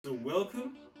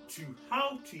welcome to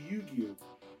How to Yu-Gi-Oh!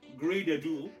 Grade a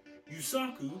Duel,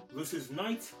 Yusaku versus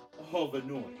Knights of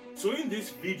Hanoi. So in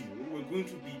this video, we're going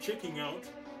to be checking out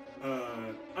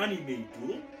anime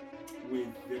duel with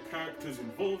the characters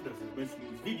involved as I mentioned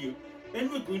in this video, and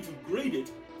we're going to grade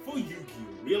it for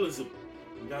Yu-Gi-Oh! Realism.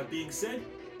 With that being said,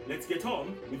 let's get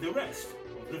on with the rest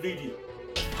of the video.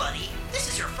 Hey buddy, this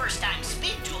is your first time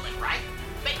speed dueling, right?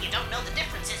 Bet you don't know the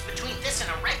differences between this and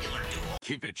a regular duel.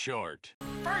 Keep it short.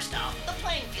 First off, the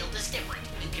playing field is different.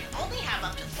 You can only have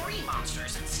up to 3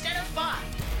 monsters instead of 5.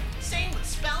 Same with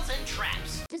spells and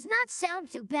traps. Does not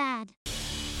sound too bad.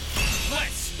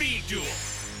 Let's speed duel.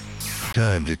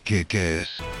 Time to kick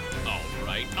ass.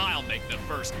 Alright, I'll make the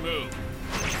first move.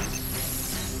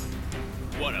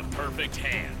 What a perfect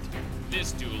hand.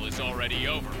 This duel is already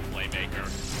over, Playmaker.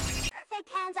 Perfect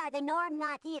hands are the norm,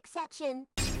 not the exception.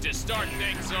 To start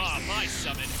things off, I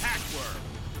summon Hackworm.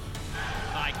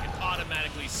 I can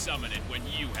automatically summon it when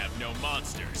you have no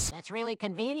monsters. That's really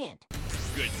convenient.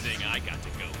 Good thing I got to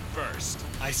go first.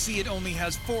 I see it only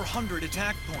has 400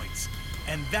 attack points,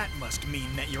 and that must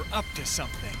mean that you're up to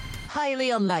something.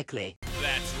 Highly unlikely.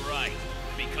 That's right,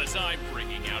 because I'm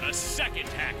bringing out a second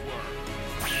Hackworm.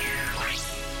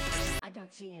 I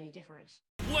don't see any difference.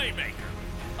 Playmaker,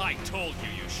 I told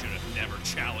you should have never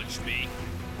challenged me.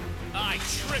 I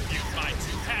tribute my 2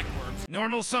 Hackworms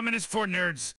Normal summon is for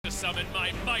nerds. to summon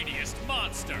my mightiest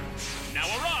monster. Now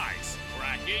arise,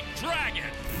 Cracking Dragon!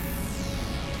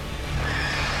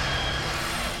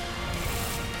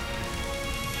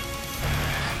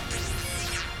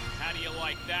 How do you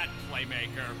like that,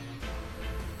 Playmaker?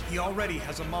 He already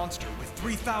has a monster with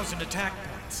 3,000 attack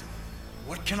points.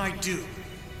 What can I do?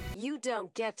 You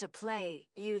don't get to play,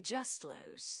 you just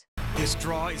lose. This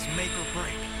draw is make or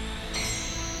break.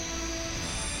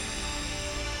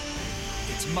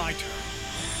 It's my turn.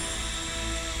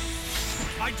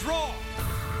 I draw!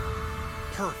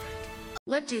 Perfect.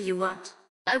 What do you want?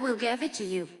 I will give it to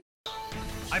you.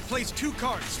 I place 2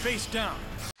 cards face down.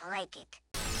 Break it.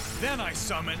 Then I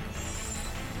summon...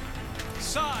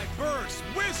 Burst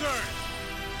Wizard!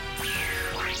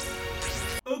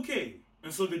 Okay,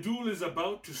 and so the duel is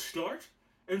about to start,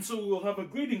 and so we'll have a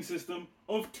grading system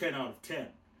of 10 out of 10.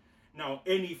 Now,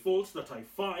 any faults that I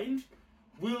find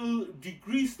will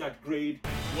decrease that grade.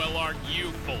 Well, aren't you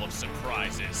full of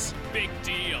surprises? Big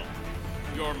deal.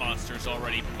 Your monster's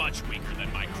already much weaker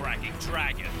than my Cracking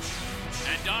Dragon.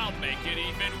 And I'll make it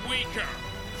even weaker.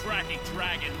 Cracking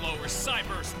Dragon lowers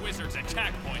Burst Wizard's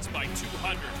attack points by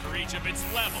 200 for each of its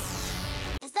levels.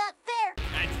 Is that fair?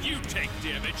 And you take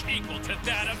damage equal to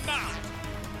that amount.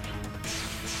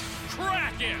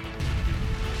 Crack him!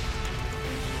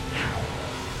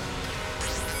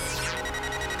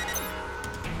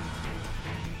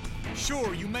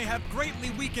 Sure, you may have greatly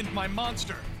weakened my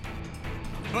monster,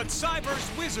 but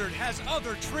Burst Wizard has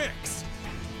other tricks.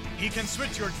 He can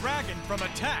switch your dragon from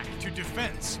attack to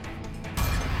defense.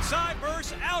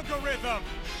 Burst Algorithm!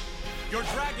 Your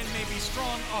dragon may be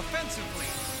strong offensively,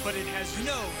 but it has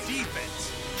no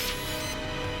defense.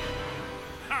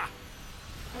 Ha!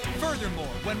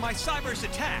 Furthermore, when my Burst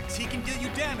attacks, he can deal you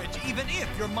damage even if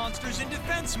your monster's in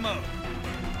defense mode.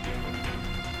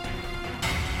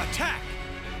 Attack!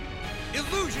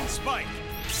 Illusion Spike!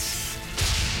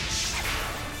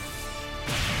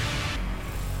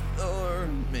 Or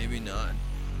maybe not.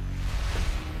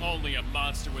 Only a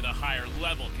monster with a higher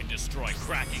level can destroy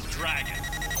Cracking Dragon.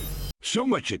 So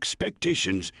much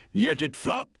expectations, yet it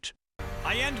flopped.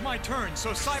 I end my turn, so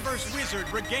Burst Wizard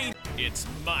regains... It's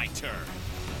my turn.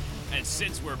 And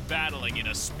since we're battling in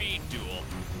a speed duel,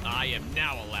 I am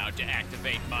now allowed to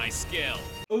activate my skill.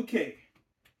 Okay,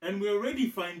 and we're already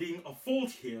finding a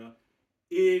fault here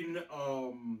in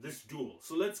this duel.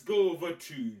 So let's go over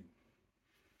to,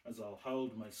 as I'll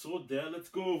hold my sword there, let's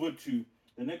go over to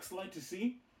the next slide to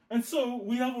see. And so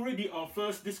we have already our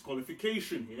first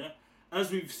disqualification here,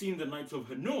 as we've seen the Knights of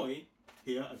Hanoi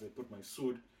here, as I put my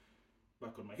sword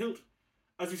back on my hilt.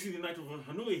 As you see the Knight of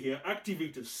Hanoi here,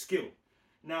 activate a skill.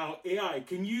 Now, AI,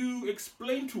 can you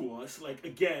explain to us, like,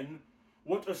 again,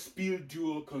 what a speed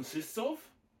duel consists of?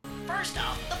 First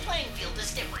off, the playing field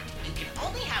is different. You can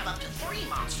only have up to 3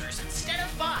 monsters instead of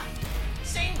 5.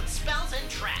 Same with spells and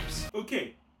traps.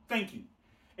 Okay, thank you.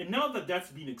 And now that that's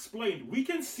been explained, we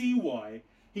can see why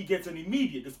he gets an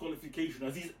immediate disqualification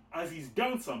as he's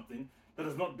done something that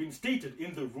has not been stated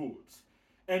in the rules.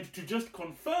 And to just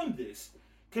confirm this,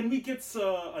 can we get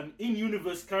an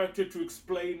in-universe character to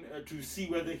explain, to see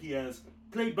whether he has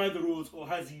played by the rules or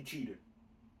has he cheated?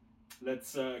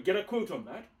 Let's get a quote on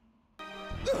that.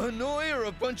 The Hanoi are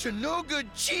a bunch of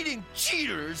no-good cheating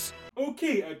cheaters!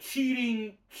 Okay, a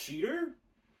cheating cheater?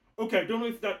 Okay, I don't know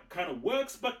if that kind of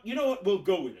works, but you know what? We'll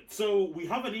go with it. So we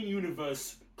have an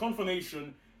in-universe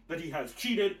confirmation that he has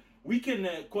cheated. We can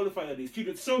qualify that he's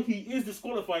cheated. So he is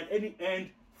disqualified, and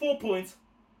 4 points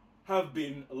have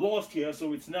been lost here.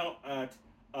 So it's now at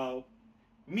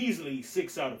measly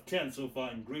 6 out of 10 so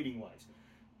far in grading-wise.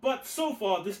 But so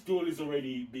far, this duel is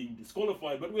already being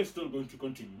disqualified, but we're still going to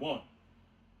continue on.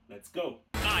 Let's go.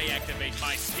 I activate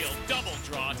my skill Double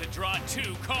Draw to draw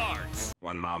 2 cards.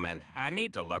 One moment. I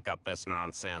need to look up this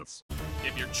nonsense.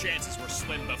 If your chances were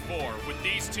slim before, with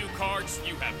these 2 cards,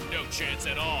 you have no chance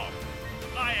at all.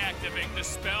 I activate the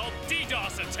spell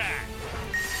DDoS Attack.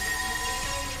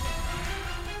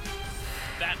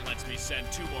 That lets me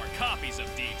send 2 more copies of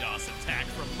DDoS Attack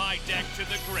from my deck to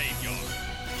the graveyard.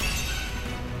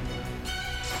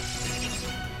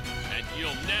 And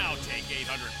you'll now take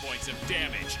 800 points of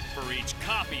damage for each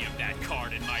copy of that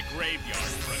card in my graveyard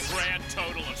for a grand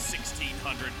total of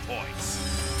 1,600 points.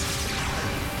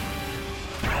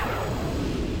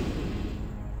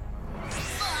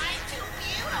 I'm too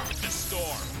beautiful. The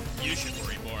storm. You should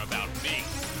worry more about me.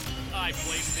 I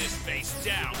place this face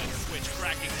down and switch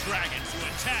Cracking Dragon to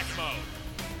attack mode.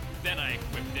 Then I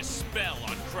equip this spell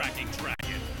on Cracking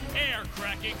Dragon. Air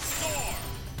Cracking Storm.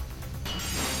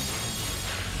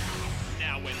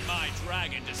 Now when my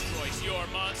dragon destroys your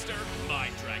monster, my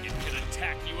dragon can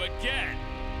attack you again.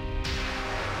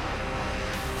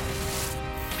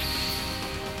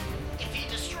 If he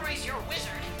destroys your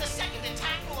wizard, the second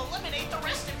attack will eliminate the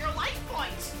rest of your life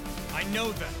points. I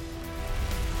know that.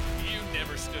 You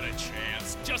never stood a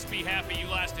chance. Just be happy you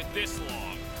lasted this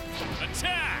long.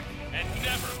 Attack! And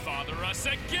never bother us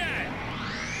again!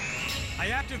 I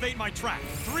activate my trap.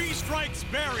 3 strikes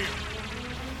barrier.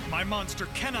 My monster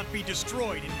cannot be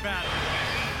destroyed in battle.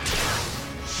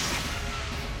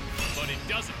 But it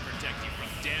doesn't protect you from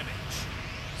damage.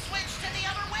 Switch to the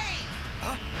other wave.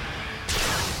 Huh?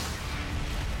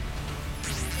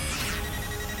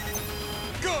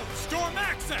 Go, Storm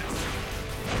Access!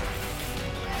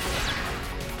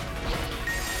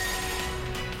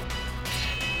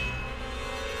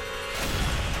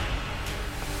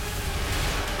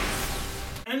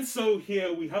 And so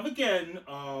here we have again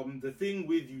the thing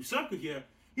with Yusaku here.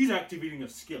 He's activating a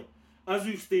skill. As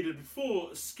we've stated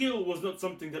before, skill was not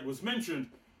something that was mentioned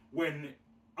when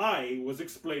I was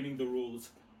explaining the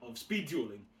rules of speed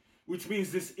dueling, which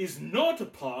means this is not a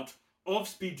part of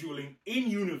speed dueling in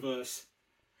universe.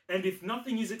 And if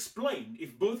nothing is explained,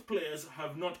 if both players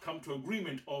have not come to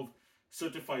agreement of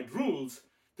certified rules,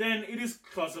 then it is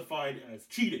classified as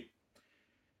cheating.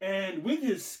 And with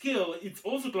his skill, it's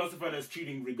also classified as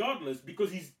cheating regardless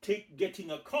because he's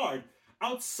getting a card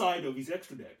outside of his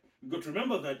extra deck. You've got to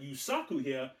remember that Yusaku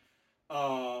here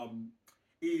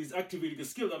is activating a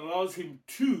skill that allows him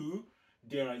to,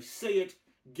 dare I say it,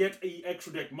 get a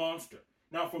extra deck monster.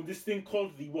 Now from this thing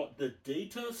called the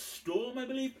Data Storm, I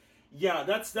believe? Yeah,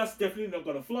 that's definitely not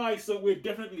gonna fly, so we're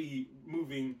definitely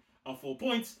moving our 4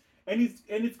 points, and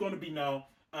it's gonna be now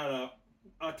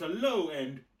at a low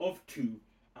end of 2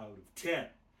 out of 10.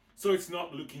 So it's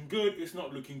not looking good, it's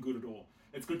not looking good at all.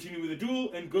 Let's continue with the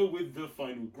duel and go with the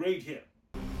final grade here.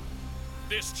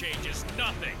 This changes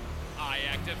nothing. I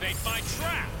activate my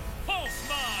trap, Pulse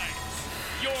Mines.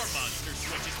 Your monster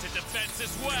switches to defense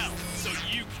as well, so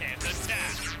you can't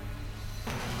attack.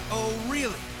 Oh,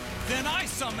 really? Then I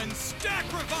summon Stack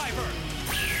Reviver!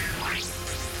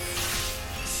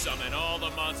 Summon all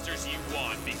the monsters you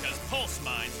want, because Pulse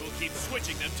Mines will keep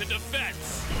switching them to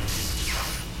defense.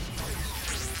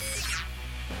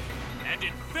 And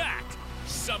in fact,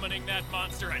 summoning that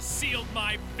monster has sealed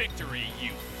my victory,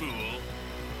 you fool.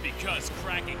 Because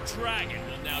Cracking Dragon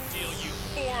will now deal you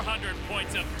 400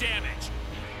 points of damage.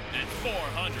 And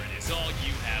 400 is all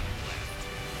you have left.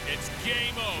 It's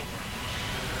game over.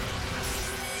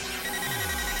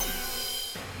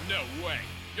 No way.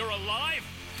 You're alive?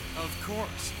 Of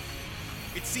course.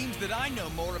 It seems that I know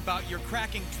more about your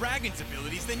Cracking Dragon's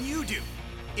abilities than you do.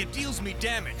 It deals me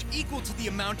damage equal to the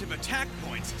amount of attack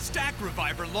points Stack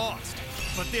Reviver lost.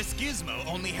 But this gizmo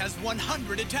only has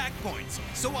 100 attack points,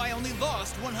 so I only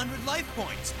lost 100 life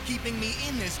points, keeping me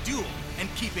in this duel and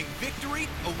keeping victory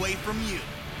away from you.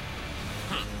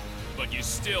 Huh. But you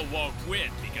still won't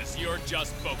win because you're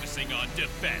just focusing on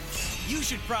defense. You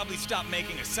should probably stop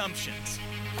making assumptions.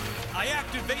 I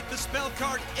activate the spell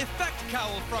card Effect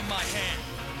Cowl from my hand.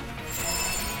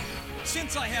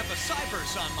 Since I have a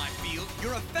Cyberse on my field,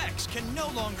 your effects can no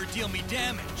longer deal me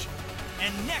damage.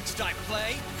 And next I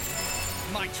play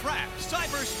my trap,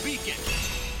 Cyberse Beacon.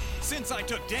 Since I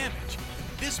took damage,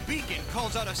 this beacon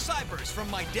calls out a Cyberse from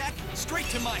my deck straight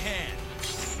to my hand,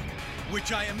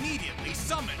 which I immediately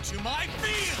summon to my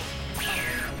field.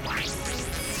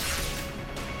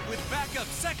 With backup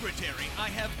secretary, I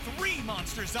have 3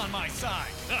 monsters on my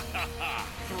side.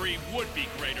 3 would be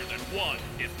greater than 1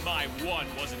 if my 1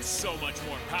 wasn't so much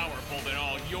more powerful than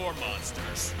all your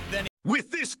monsters. Then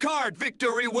With this card,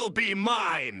 victory will be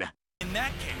mine! in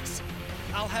that case,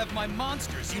 I'll have my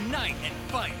monsters unite and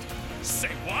fight.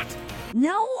 Say what?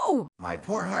 No! My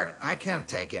poor heart, I can't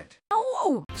take it.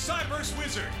 No! Cyberse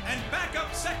Wizard and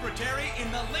backup secretary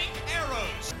in the Link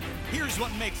Arrows. Here's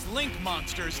what makes Link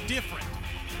monsters different.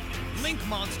 Link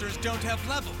monsters don't have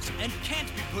levels and can't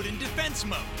be put in defense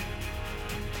mode.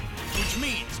 Which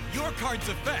means your card's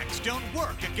effects don't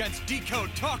work against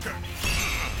Decode Talker.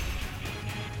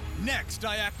 Next,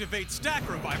 I activate Stack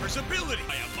Reviver's ability.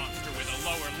 By a monster with a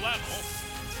lower level?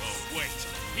 Oh, wait.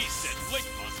 He said Link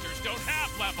monsters don't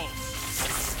have levels.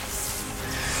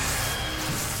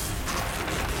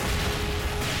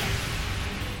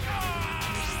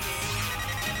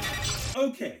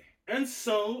 Okay, and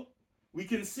so we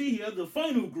can see here the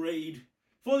final grade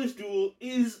for this duel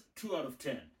is 2 out of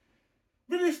 10.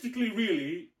 Realistically,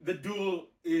 really, the duel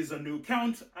is a no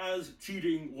count as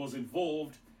cheating was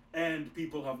involved and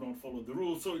people have not followed the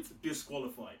rules, so it's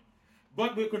disqualified.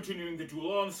 But we're continuing the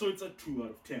duel on, so it's a 2 out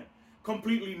of 10.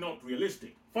 Completely not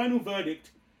realistic. Final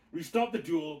verdict, restart the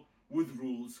duel with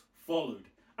rules followed.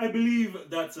 I believe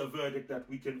that's a verdict that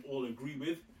we can all agree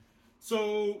with.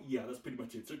 So yeah, that's pretty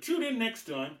much it. So tune in next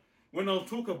time when I'll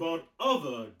talk about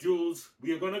other duels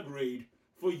we are going to grade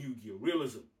for Yu-Gi-Oh!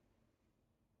 Realism.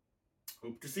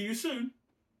 Hope to see you soon.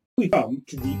 We come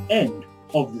to the end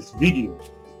of this video.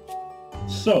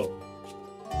 So,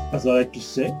 as I like to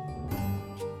say,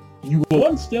 you are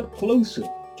one step closer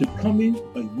to becoming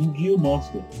a Yu-Gi-Oh!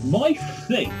 Master. My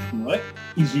fate, right,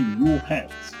 is in your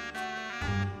hands.